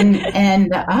much.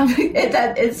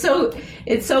 It's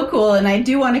so cool. And I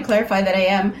do want to clarify that I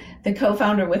am the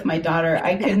co-founder with my daughter.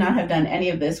 I could not have done any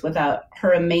of this without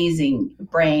her amazing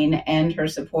brain and her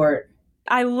support.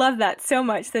 I love that so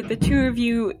much, that the two of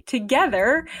you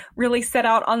together really set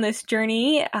out on this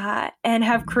journey and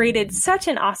have created such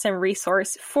an awesome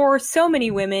resource for so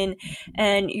many women,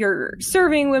 and you're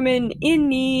serving women in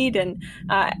need and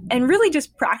really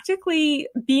just practically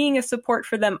being a support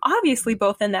for them, obviously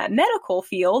both in that medical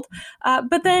field,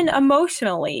 but then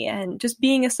emotionally and just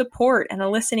being a support and a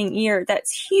listening ear.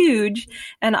 That's huge.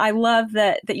 And I love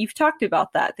that you've talked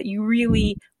about that you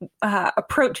really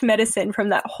approach medicine from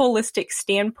that holistic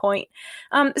standpoint.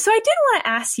 So I did want to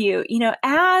ask you,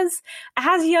 as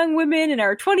young women in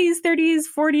our 20s, 30s,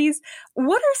 40s,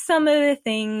 what are some of the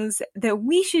things that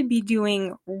we should be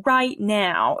doing right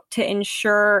now to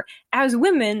ensure as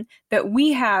women that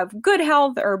we have good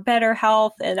health or better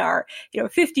health in our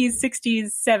 50s,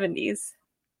 60s, 70s?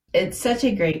 It's such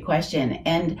a great question.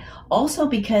 And also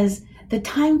because the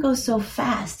time goes so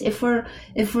fast. If we're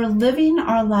living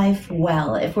our life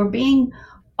well, if we're being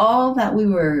all that we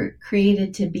were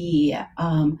created to be,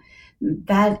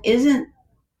 that isn't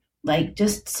like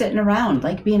just sitting around,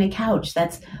 like being a couch.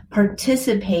 That's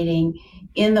participating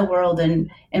in the world and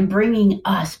bringing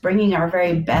our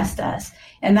very best us.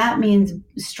 And that means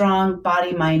strong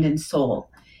body, mind, and soul.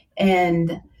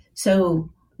 And so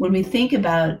when we think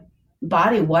about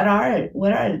body, what are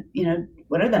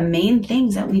the main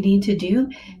things that we need to do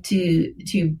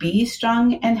to be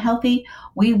strong and healthy?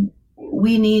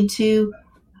 We need to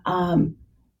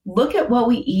look at what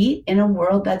we eat in a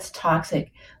world that's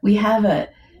toxic. We have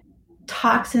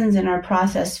toxins in our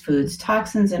processed foods,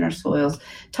 toxins in our soils,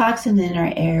 toxins in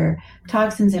our air,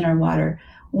 toxins in our water.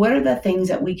 What are the things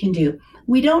that we can do?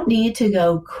 We don't need to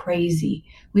go crazy.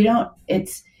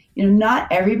 Not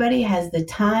everybody has the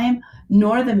time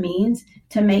nor the means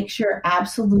to make sure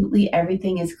absolutely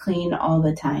everything is clean all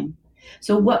the time.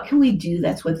 So what can we do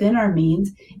that's within our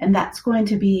means? And that's going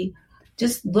to be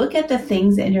just look at the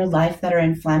things in your life that are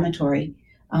inflammatory.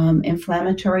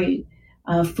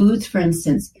 Foods, for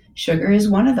instance, sugar is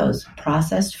one of those.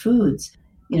 Processed foods.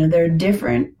 There are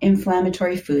different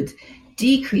inflammatory foods.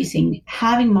 Decreasing,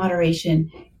 having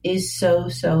moderation is so,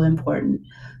 so important.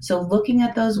 So looking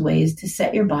at those ways to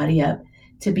set your body up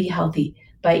to be healthy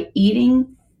by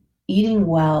eating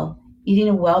well, eating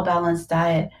a well-balanced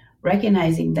diet,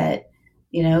 recognizing that,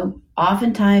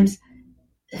 oftentimes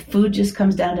food just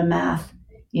comes down to math.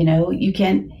 You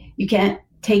can't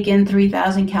take in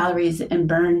 3,000 calories and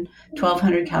burn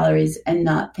 1,200 calories and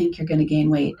not think you're going to gain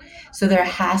weight. So there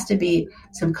has to be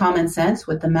some common sense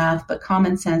with the math, but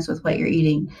common sense with what you're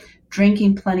eating,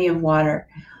 drinking plenty of water.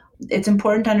 It's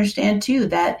important to understand too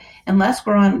that unless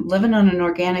we're living on an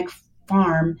organic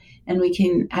farm and we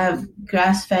can have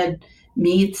grass-fed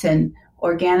meats and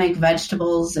organic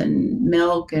vegetables and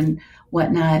milk and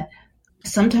whatnot,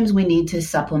 sometimes we need to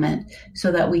supplement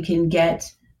so that we can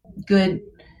get good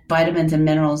vitamins and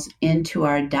minerals into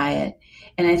our diet.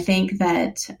 And I think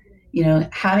that,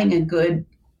 having a good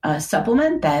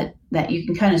supplement that you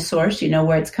can kind of source,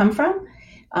 where it's come from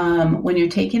when you're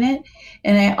taking it.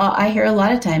 And I hear a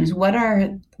lot of times,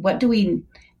 what do we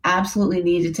absolutely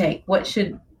need to take? What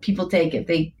should people take if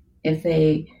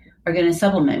they are going to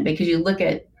supplement? Because you look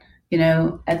at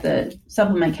the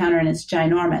supplement counter and it's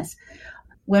ginormous.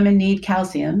 Women need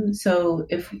calcium. So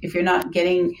if you're not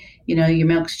getting, your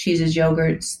milks, cheeses,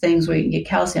 yogurts, things where you can get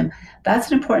calcium,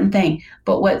 that's an important thing.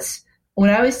 But what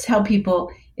I always tell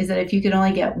people is that if you could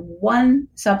only get one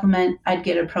supplement, I'd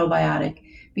get a probiotic,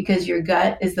 because your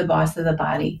gut is the boss of the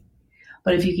body.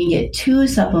 But if you can get 2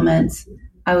 supplements,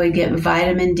 I would get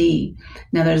vitamin D.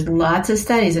 Now, there's lots of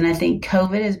studies, and I think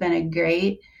COVID has been a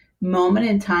great moment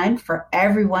in time for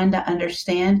everyone to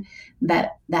understand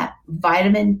that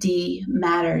vitamin D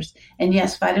matters. And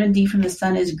yes, vitamin D from the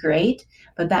sun is great,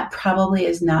 but that probably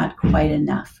is not quite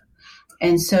enough.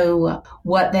 And so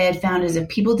what they had found is if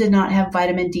people did not have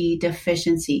vitamin D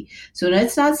deficiency, so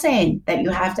it's not saying that you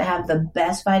have to have the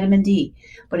best vitamin D,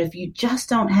 but if you just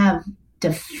don't have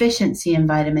deficiency in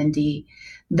vitamin D,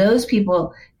 those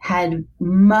people had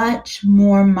much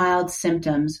more mild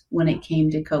symptoms when it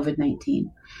came to COVID-19.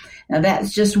 Now,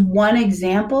 that's just one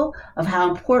example of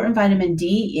how important vitamin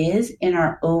D is in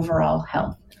our overall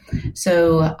health.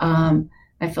 So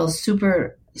I feel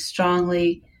super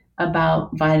strongly about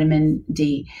vitamin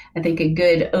D. I think a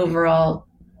good overall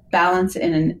balance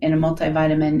in a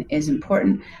multivitamin is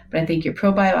important, but I think your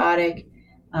probiotic,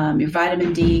 your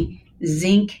vitamin D,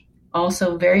 zinc,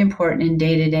 also very important in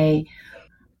day-to-day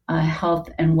health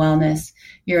and wellness,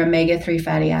 your omega-3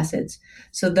 fatty acids.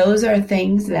 So those are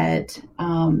things that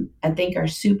I think are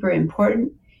super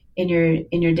important in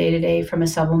your day-to-day from a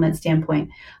supplement standpoint.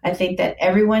 I think that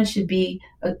everyone should be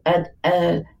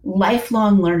a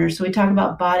lifelong learner. So we talk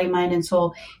about body, mind, and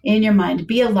soul. In your mind,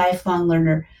 be a lifelong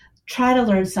learner. Try to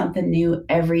learn something new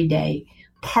every day.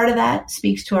 Part of that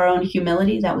speaks to our own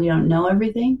humility, that we don't know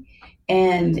everything.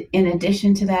 And in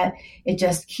addition to that, it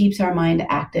just keeps our mind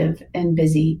active and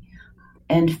busy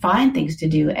and find things to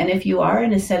do. And if you are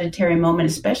in a sedentary moment,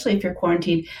 especially if you're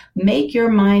quarantined, make your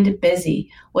mind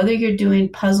busy, whether you're doing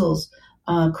puzzles,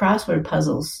 crossword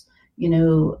puzzles,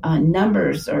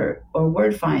 numbers or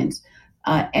word finds,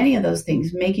 any of those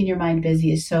things. Making your mind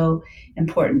busy is so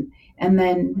important. And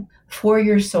then for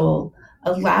your soul,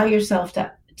 allow yourself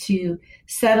to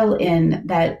settle in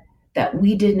that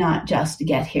we did not just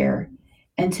get here,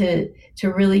 and to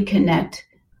really connect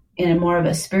in a more of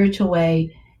a spiritual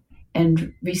way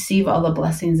and receive all the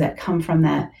blessings that come from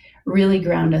that, really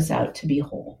ground us out to be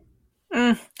whole.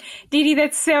 Dee,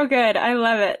 that's so good. I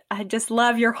love it. I just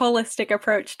love your holistic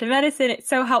approach to medicine. It's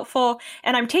so helpful.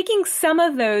 And I'm taking some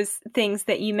of those things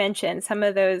that you mentioned, some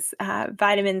of those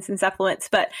vitamins and supplements,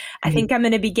 but I think I'm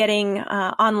going to be getting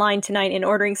online tonight and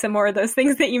ordering some more of those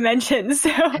things that you mentioned.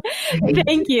 So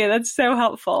thank you. That's so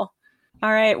helpful.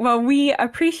 All right. Well, we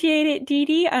appreciate it,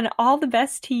 Dee, and all the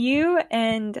best to you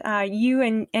and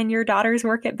your daughter's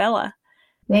work at Bella.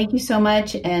 Thank you so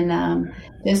much. And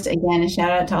just again, a shout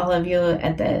out to all of you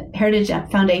at the Heritage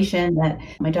Foundation, that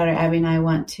my daughter Abby and I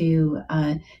want to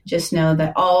just know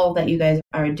that all that you guys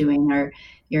are doing,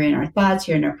 you're in our thoughts,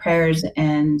 you're in our prayers,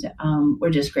 and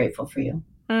we're just grateful for you.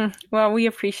 Well, we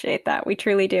appreciate that. We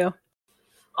truly do.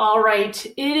 All right,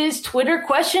 it is Twitter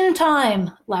question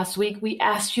time. Last week, we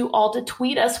asked you all to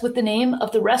tweet us with the name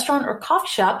of the restaurant or coffee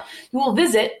shop you will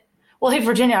visit. Well, hey,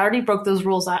 Virginia, I already broke those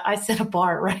rules. I set a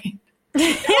bar, right?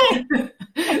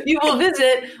 You will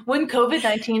visit when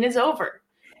COVID-19 is over.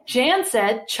 Jan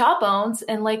said Chawbones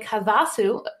in Lake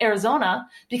Havasu, Arizona,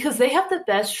 because they have the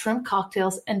best shrimp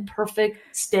cocktails and perfect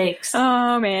steaks.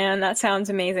 Oh, man, that sounds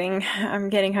amazing. I'm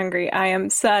getting hungry. I am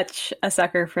such a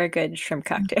sucker for a good shrimp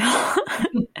cocktail.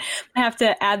 I have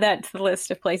to add that to the list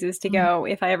of places to go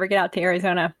if I ever get out to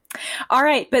Arizona. All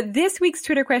right, but this week's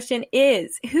Twitter question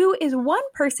is, who is one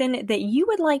person that you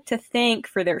would like to thank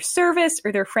for their service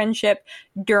or their friendship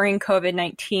during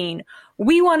COVID-19?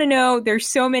 We want to know. There's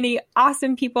so many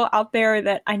awesome people out there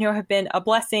that I know have been a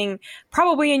blessing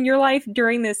probably in your life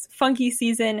during this funky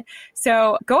season.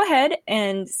 So go ahead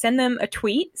and send them a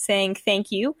tweet saying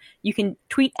thank you. You can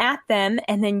tweet at them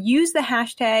and then use the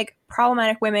hashtag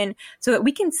problematic women so that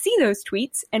we can see those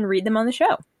tweets and read them on the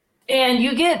show. And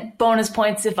you get bonus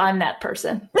points if I'm that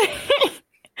person.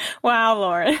 Wow,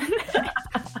 Lauren.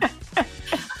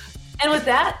 And with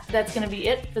that, that's going to be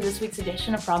it for this week's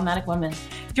edition of Problematic Women.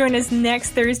 Join us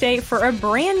next Thursday for a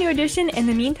brand new edition. In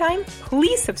the meantime,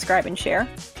 please subscribe and share.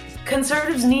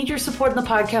 Conservatives need your support in the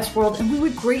podcast world, and we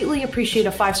would greatly appreciate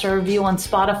a 5-star review on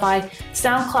Spotify,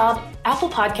 SoundCloud, Apple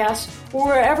Podcasts, or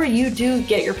wherever you do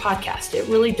get your podcast. It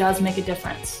really does make a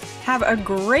difference. Have a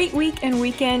great week and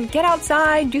weekend. Get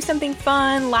outside, do something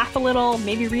fun, laugh a little,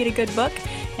 maybe read a good book,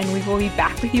 and we will be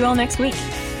back with you all next week.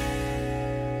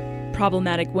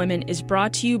 Problematic Women is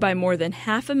brought to you by more than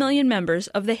 500,000 members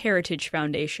of the Heritage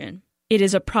Foundation. It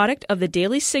is a product of the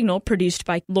Daily Signal produced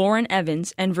by Lauren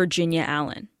Evans and Virginia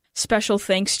Allen. Special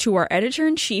thanks to our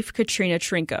editor-in-chief, Katrina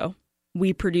Trinko.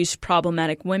 We produce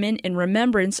Problematic Women in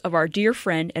remembrance of our dear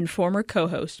friend and former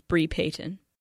co-host, Bree Payton.